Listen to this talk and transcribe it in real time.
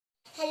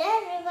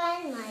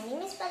everyone, my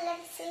name is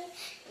Pallavi.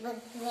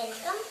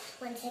 Welcome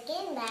once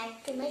again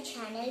back to my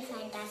channel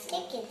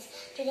Fantastic Kids.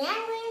 Today I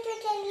am going to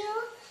tell you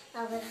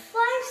our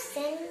first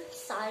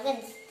sense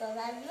organs. Those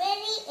are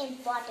very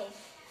important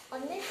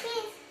on my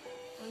face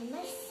and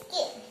my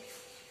skin.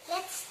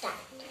 Let's start.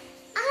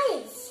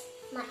 Eyes.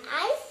 My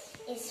eyes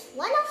is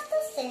one of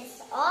the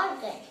sense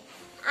organs.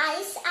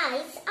 Eyes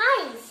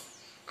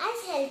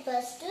help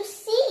us to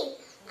see.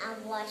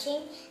 I'm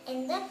watching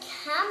in the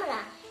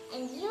camera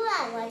and you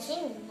are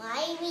watching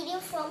my video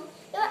from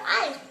your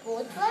eyes.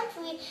 Both what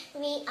we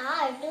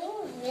are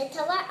doing with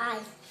our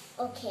eyes.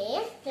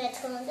 Okay, let's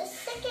go on the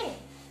second.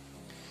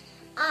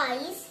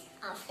 Eyes.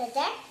 After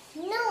that,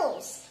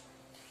 nose.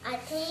 I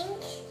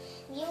think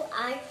you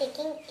are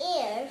taking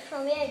air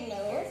from your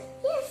nose.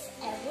 Yes,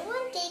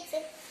 everyone takes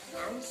it.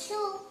 I'm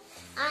sure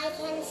I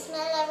can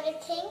smell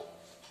everything.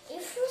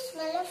 If you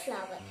smell a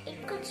flower,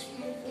 it could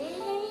smell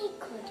very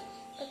good.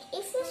 But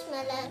if you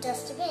smell a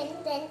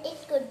dustbin, then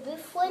it could be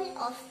full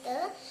of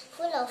the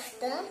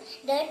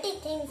dirty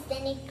things.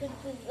 Then it could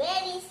be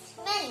very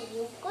smelly.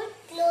 You could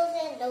close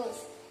your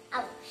nose.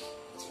 Ouch!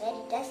 It's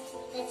very dusty.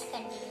 Let's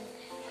continue.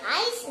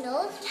 Eyes,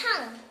 nose,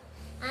 tongue.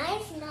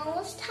 Eyes,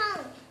 nose,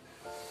 tongue.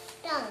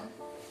 Tongue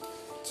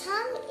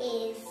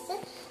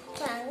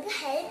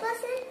help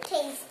us in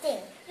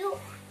tasting. You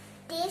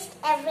taste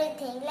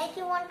everything. Like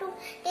you want to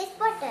taste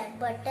butter.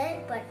 Butter,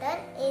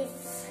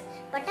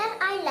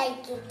 I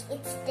like it.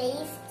 Its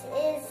taste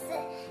is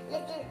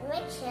little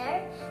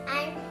richer,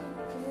 and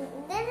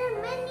there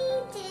are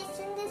many tastes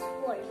in this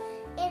world.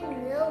 In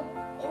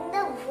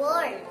the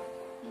world,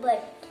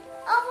 but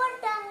our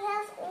tongue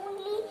has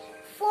only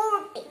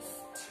 4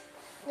 tastes.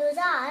 Those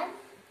are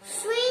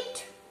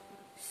sweet,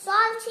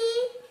 salty,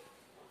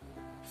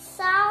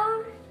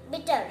 sour,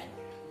 bitter.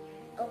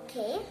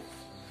 Okay.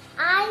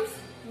 Eyes,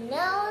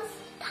 nose,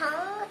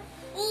 tongue,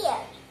 ear.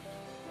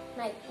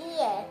 My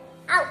ear.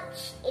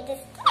 Ouch! It is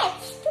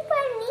touched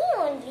by me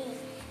only.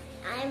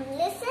 I am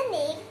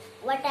listening.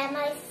 What am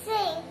I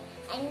saying?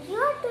 And you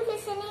are to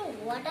listening.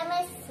 What am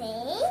I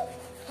saying?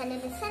 Can you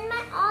listen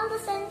my all the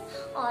sense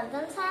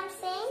organs I am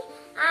saying?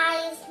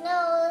 Eyes,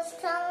 nose,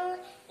 tongue,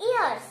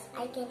 ears.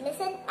 I can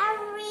listen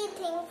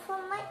everything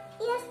from my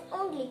ears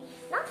only,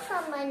 not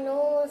from my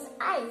nose,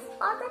 eyes,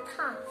 or the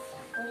tongue.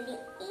 Only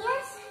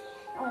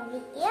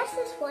ears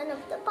is one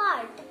of the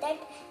parts that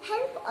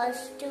help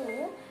us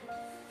to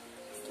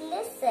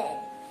listen.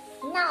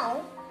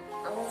 Now,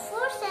 our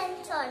 4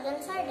 sense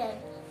organs are done.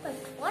 But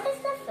what is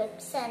the 5th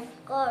sense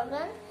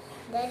organ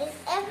that is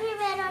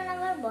everywhere on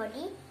our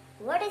body?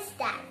 What is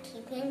that?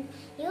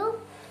 You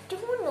do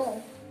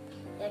know.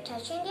 You're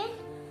touching it.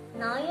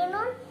 Now you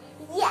know.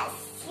 Yes,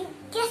 you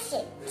guessed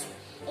it.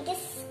 It is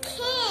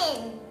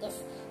skin.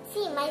 Yes.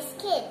 See my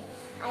skin.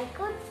 I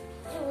could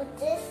do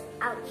this.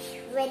 Ouch!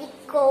 Very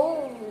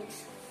cold. I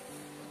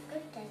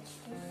could touch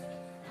this.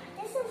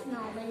 This is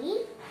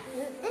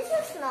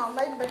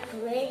normal but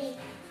very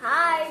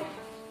hard.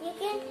 You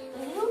can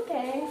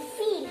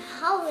feel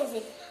how is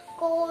it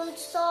cold,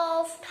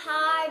 soft,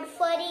 hard,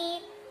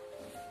 furry.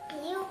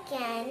 You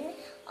can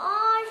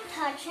all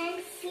touch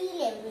and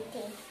feel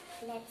everything.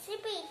 Let's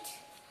repeat.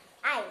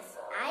 Eyes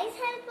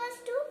help us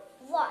to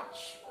watch.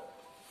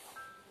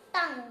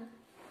 Tongue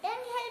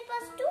help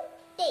us to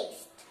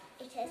taste.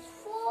 It has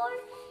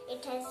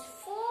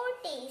four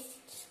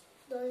tastes.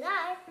 Those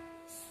are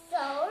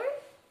sour,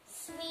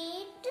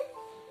 sweet,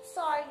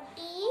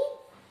 salty,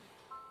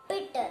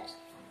 bitter.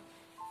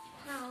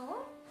 Now,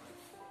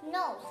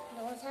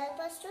 nose help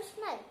us to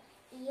smell.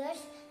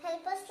 Ears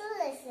help us to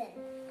listen,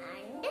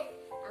 and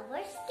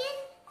our skin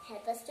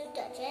help us to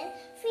touch and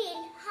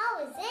feel. How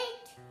is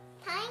it?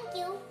 Thank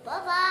you.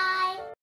 Bye bye.